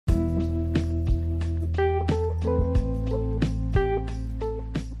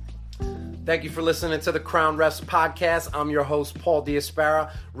Thank you for listening to the Crown Refs Podcast. I'm your host, Paul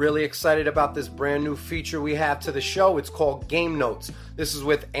Diaspera. Really excited about this brand new feature we have to the show. It's called Game Notes. This is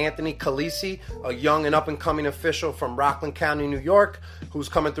with Anthony Calise, a young and up-and-coming official from Rockland County, New York, who's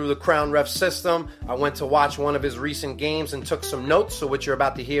coming through the Crown Ref system. I went to watch one of his recent games and took some notes, so what you're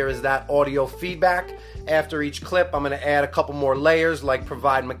about to hear is that audio feedback. After each clip, I'm going to add a couple more layers, like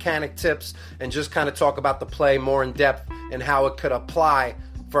provide mechanic tips and just kind of talk about the play more in depth and how it could apply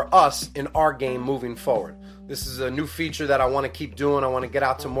for us in our game moving forward. This is a new feature that I want to keep doing. I want to get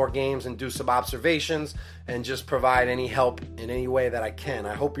out to more games and do some observations and just provide any help in any way that I can.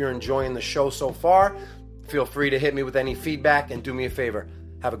 I hope you're enjoying the show so far. Feel free to hit me with any feedback and do me a favor.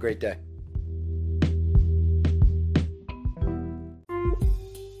 Have a great day.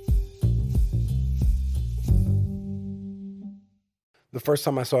 The first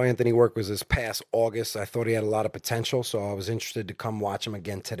time I saw Anthony work was this past August. I thought he had a lot of potential, so I was interested to come watch him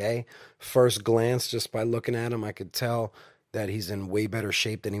again today. First glance, just by looking at him, I could tell that he's in way better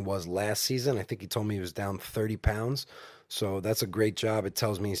shape than he was last season. I think he told me he was down 30 pounds, so that's a great job. It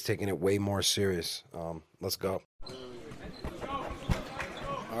tells me he's taking it way more serious. Let's go.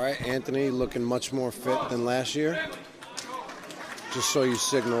 All right, Anthony looking much more fit than last year. Just so you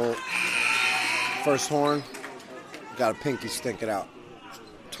signal first horn, got a pinky sticking out.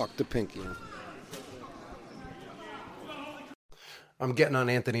 Tuck the pinky in. I'm getting on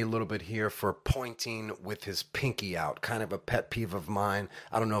Anthony a little bit here for pointing with his pinky out. Kind of a pet peeve of mine.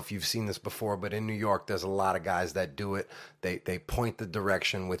 I don't know if you've seen this before, but in New York, there's a lot of guys that do it. They point the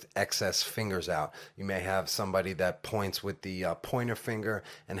direction with excess fingers out. You may have somebody that points with the pointer finger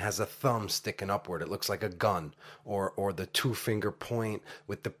and has a thumb sticking upward. It looks like a gun. Or the two-finger point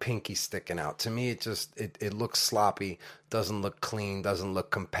with the pinky sticking out. To me, it looks sloppy, doesn't look clean, doesn't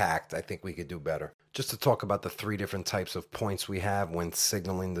look compact. I think we could do better. Just to talk about the three different types of points we have when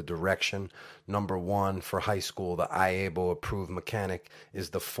signaling the direction. Number one, for high school, the IABO approved mechanic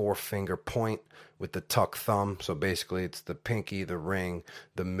is the four-finger point with the tuck thumb. So basically it's the pinky, the ring,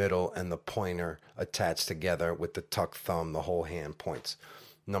 the middle, and the pointer attached together with the tuck thumb. The whole hand points.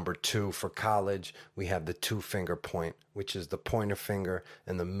 Number two, for college, we have the two-finger point, which is the pointer finger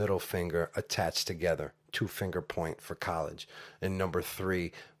and the middle finger attached together. Two-finger point for college. And number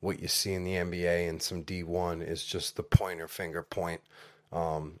three, what you see in the NBA and some D1 is just the pointer finger point.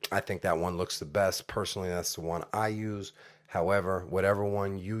 I think that one looks the best. Personally, that's the one I use. However, whatever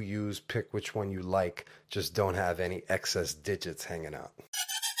one you use, pick which one you like. Just don't have any excess digits hanging out.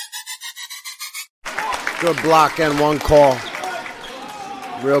 Good block and one call.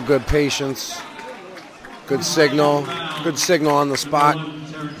 Real good patience. Good signal. Good signal on the spot.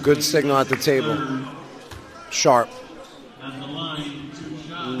 Good signal at the table. Sharp.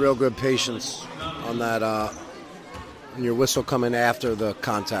 Real good patience on that. And your whistle coming after the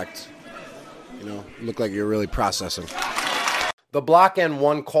contact. Look like you're really processing. The block and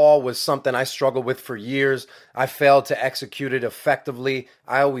one call was something I struggled with for years. I failed to execute it effectively.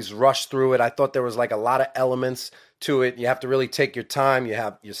 I always rushed through it. I thought there was like a lot of elements to it. You have to really take your time.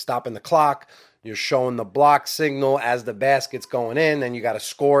 You're stopping the clock. You're showing the block signal as the basket's going in, then you got to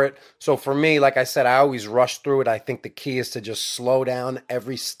score it. So for me, like I said, I always rush through it. I think the key is to just slow down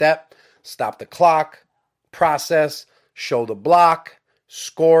every step, stop the clock, process, show the block,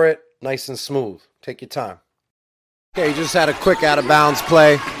 score it, nice and smooth. Take your time. Okay, you just had a quick out-of-bounds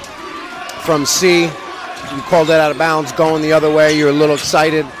play from C. You called it out of bounds, going the other way. You're a little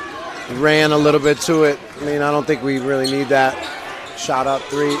excited. You ran a little bit to it. I don't think we really need that. Shot up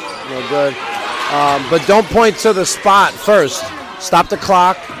three, no good. But don't point to the spot first. Stop the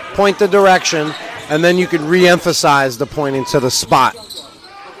clock, point the direction, and then you can re-emphasize the pointing to the spot.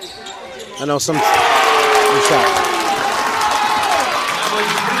 I know some...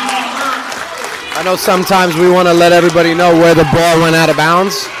 I know sometimes we want to let everybody know where the ball went out of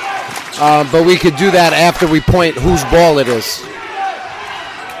bounds, but we could do that after we point whose ball it is.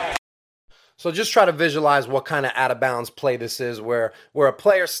 So just try to visualize what kind of out-of-bounds play this is, where a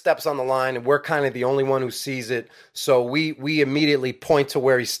player steps on the line and we're kind of the only one who sees it. So we immediately point to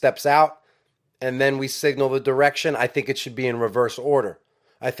where he steps out, and then we signal the direction. I think it should be in reverse order.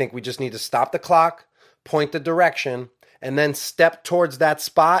 I think we just need to stop the clock, point the direction, and then step towards that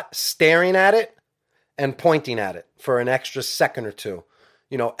spot, staring at it and pointing at it for an extra second or two.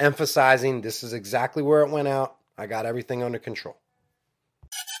 Emphasizing this is exactly where it went out. I got everything under control.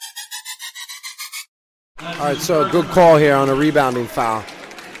 All right, so good call here on a rebounding foul.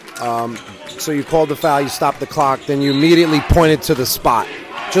 So you called the foul, you stopped the clock, then you immediately pointed to the spot.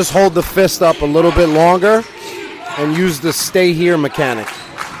 Just hold the fist up a little bit longer and use the stay here mechanic.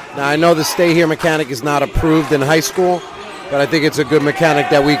 Now, I know the stay here mechanic is not approved in high school, but I think it's a good mechanic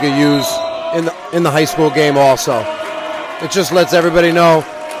that we could use in the high school game also. It just lets everybody know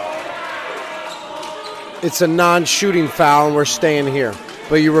it's a non-shooting foul and we're staying here.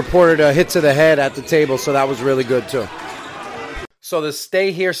 But you reported a hit to the head at the table, so that was really good too. So the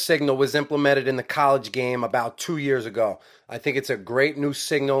stay here signal was implemented in the college game about 2 years ago. I think it's a great new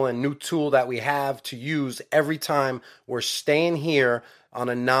signal and new tool that we have to use every time we're staying here on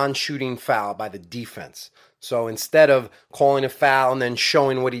a non-shooting foul by the defense. So instead of calling a foul and then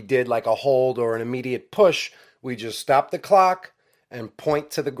showing what he did like a hold or an immediate push, we just stop the clock and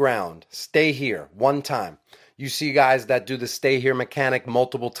point to the ground. Stay here one time. You see guys that do the stay here mechanic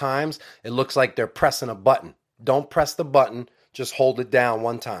multiple times, it looks like they're pressing a button. Don't press the button, just hold it down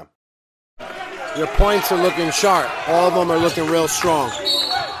one time. Your points are looking sharp. All of them are looking real strong.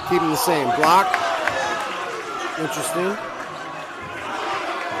 Keep them the same. Block. Interesting.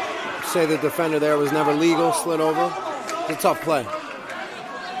 Say the defender there was never legal, slid over. It's a tough play.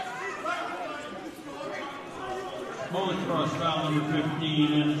 Bowling cross foul number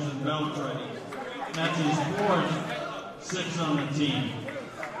 15, Anderson Beltray. That's his fourth, 6 on the team.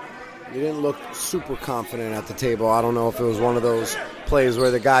 You didn't look super confident at the table. I don't know if it was one of those plays where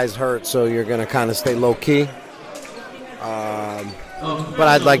the guy's hurt, so you're going to kind of stay low-key. But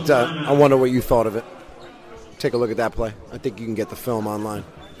I wonder what you thought of it. Take a look at that play. I think you can get the film online.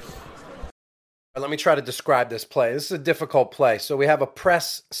 Let me try to describe this play. This is a difficult play. So we have a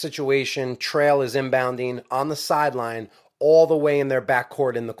press situation. Trail is inbounding on the sideline all the way in their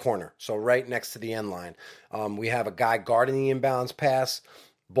backcourt in the corner. So right next to the end line. We have a guy guarding the inbounds pass.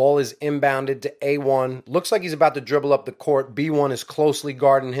 Ball is inbounded to A1. Looks like he's about to dribble up the court. B1 is closely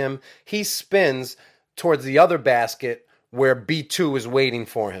guarding him. He spins towards the other basket where B2 is waiting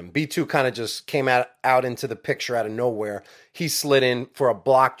for him. B2 kind of just came out into the picture out of nowhere. He slid in for a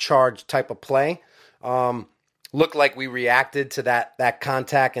block charge type of play. Looked like we reacted to that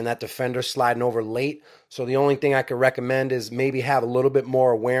contact and that defender sliding over late. So the only thing I could recommend is maybe have a little bit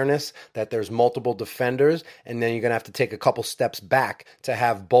more awareness that there's multiple defenders, and then you're going to have to take a couple steps back to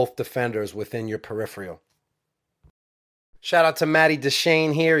have both defenders within your peripheral. Shout out to Matty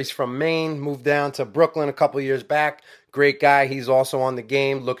Deshane here. He's from Maine, moved down to Brooklyn a couple years back. Great guy. He's also on the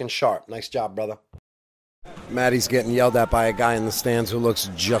game, looking sharp. Nice job, brother. Matty's getting yelled at by a guy in the stands who looks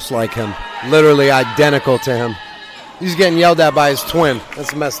just like him. Literally identical to him. He's getting yelled at by his twin.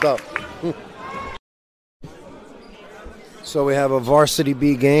 That's messed up. So we have a Varsity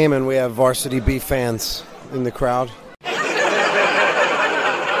B game, and we have Varsity B fans in the crowd.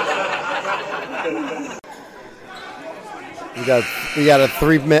 We got a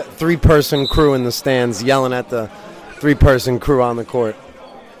three-person crew in the stands yelling at the three-person crew on the court.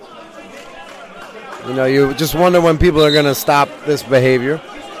 You know, you just wonder when people are going to stop this behavior.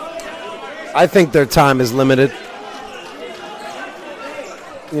 I think their time is limited.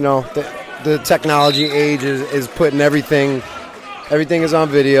 You know, the technology age is putting everything is on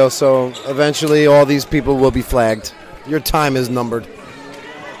video, so eventually all these people will be flagged. Your time is numbered.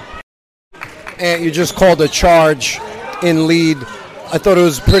 And you just called a charge in lead. I thought it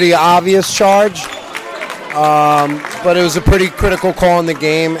was a pretty obvious charge, but it was a pretty critical call in the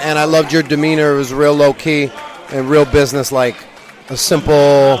game, and I loved your demeanor. It was real low-key and real business-like. A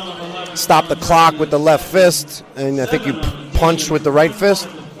simple stop the clock with the left fist, and I think you punched with the right fist.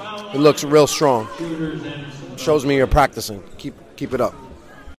 It looks real strong. Shows me you're practicing. Keep it up.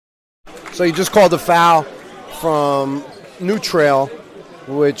 So you just called a foul from New Trail,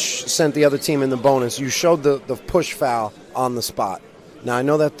 which sent the other team in the bonus. You showed the push foul on the spot. Now, I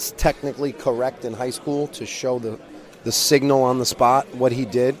know that's technically correct in high school to show the signal on the spot, what he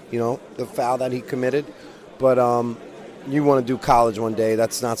did, you know, the foul that he committed. But you want to do college one day.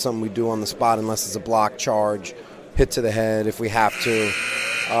 That's not something we do on the spot unless it's a block charge, hit to the head if we have to.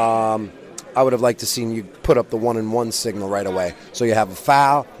 I would have liked to seen you put up the 1-and-1 signal right away. So you have a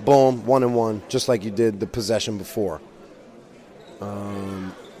foul, boom, 1-and-1, just like you did the possession before.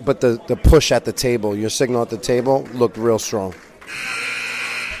 But the push at the table, your signal at the table, looked real strong.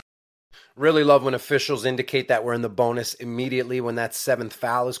 Really love when officials indicate that we're in the bonus immediately when that seventh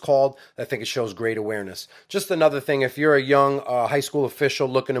foul is called. I think it shows great awareness. Just another thing, if you're a young high school official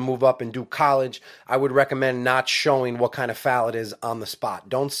looking to move up and do college, I would recommend not showing what kind of foul it is on the spot.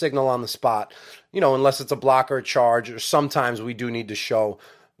 Don't signal on the spot, you know, unless it's a block or a charge, or sometimes we do need to show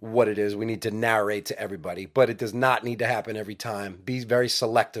what it is. We need to narrate to everybody, but it does not need to happen every time. Be very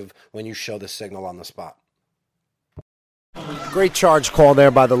selective when you show the signal on the spot. Great charge call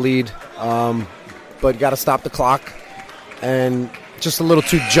there by the lead, but got to stop the clock, and just a little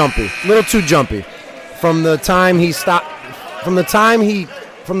too jumpy. From the time he stopped, from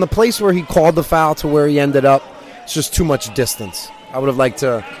the place where he called the foul to where he ended up, it's just too much distance. I would have liked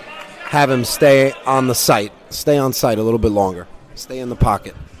to have him stay on the site. Stay on site a little bit longer. Stay in the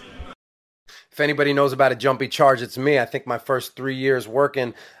pocket. If anybody knows about a jumpy charge, it's me. I think my first 3 years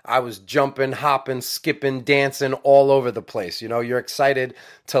working, I was jumping, hopping, skipping, dancing all over the place. You know, you're excited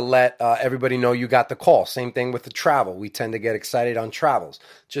to let everybody know you got the call. Same thing with the travel. We tend to get excited on travels.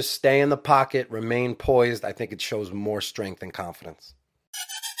 Just stay in the pocket, remain poised. I think it shows more strength and confidence.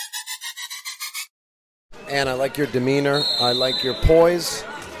 And I like your demeanor. I like your poise.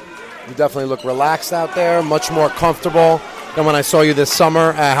 You definitely look relaxed out there, much more comfortable than when I saw you this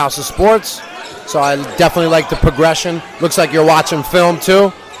summer at House of Sports. So I definitely like the progression. Looks like you're watching film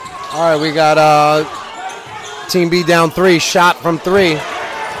too. All right, we got Team B down 3, shot from 3.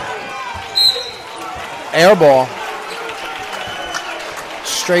 Air ball.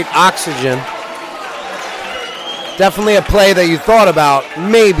 Straight oxygen. Definitely a play that you thought about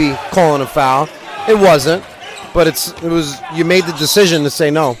maybe calling a foul. It wasn't, but it was. You made the decision to say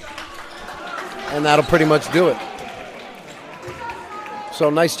no, and that'll pretty much do it. So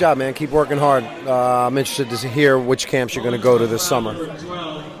nice job, man. Keep working hard. I'm interested to hear which camps you're going to go to this summer.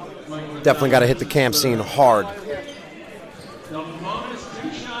 Definitely got to hit the camp scene hard.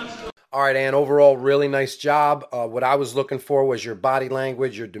 All right, Ann, overall, really nice job. What I was looking for was your body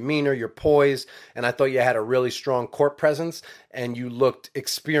language, your demeanor, your poise, and I thought you had a really strong court presence, and you looked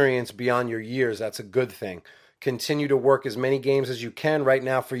experienced beyond your years. That's a good thing. Continue to work as many games as you can. Right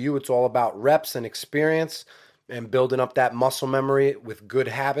now, for you, it's all about reps and experience and building up that muscle memory with good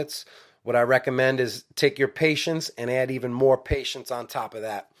habits. What I recommend is take your patience and add even more patience on top of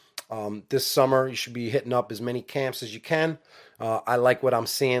that. This summer, you should be hitting up as many camps as you can. I like what I'm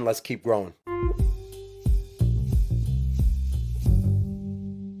seeing. Let's keep growing.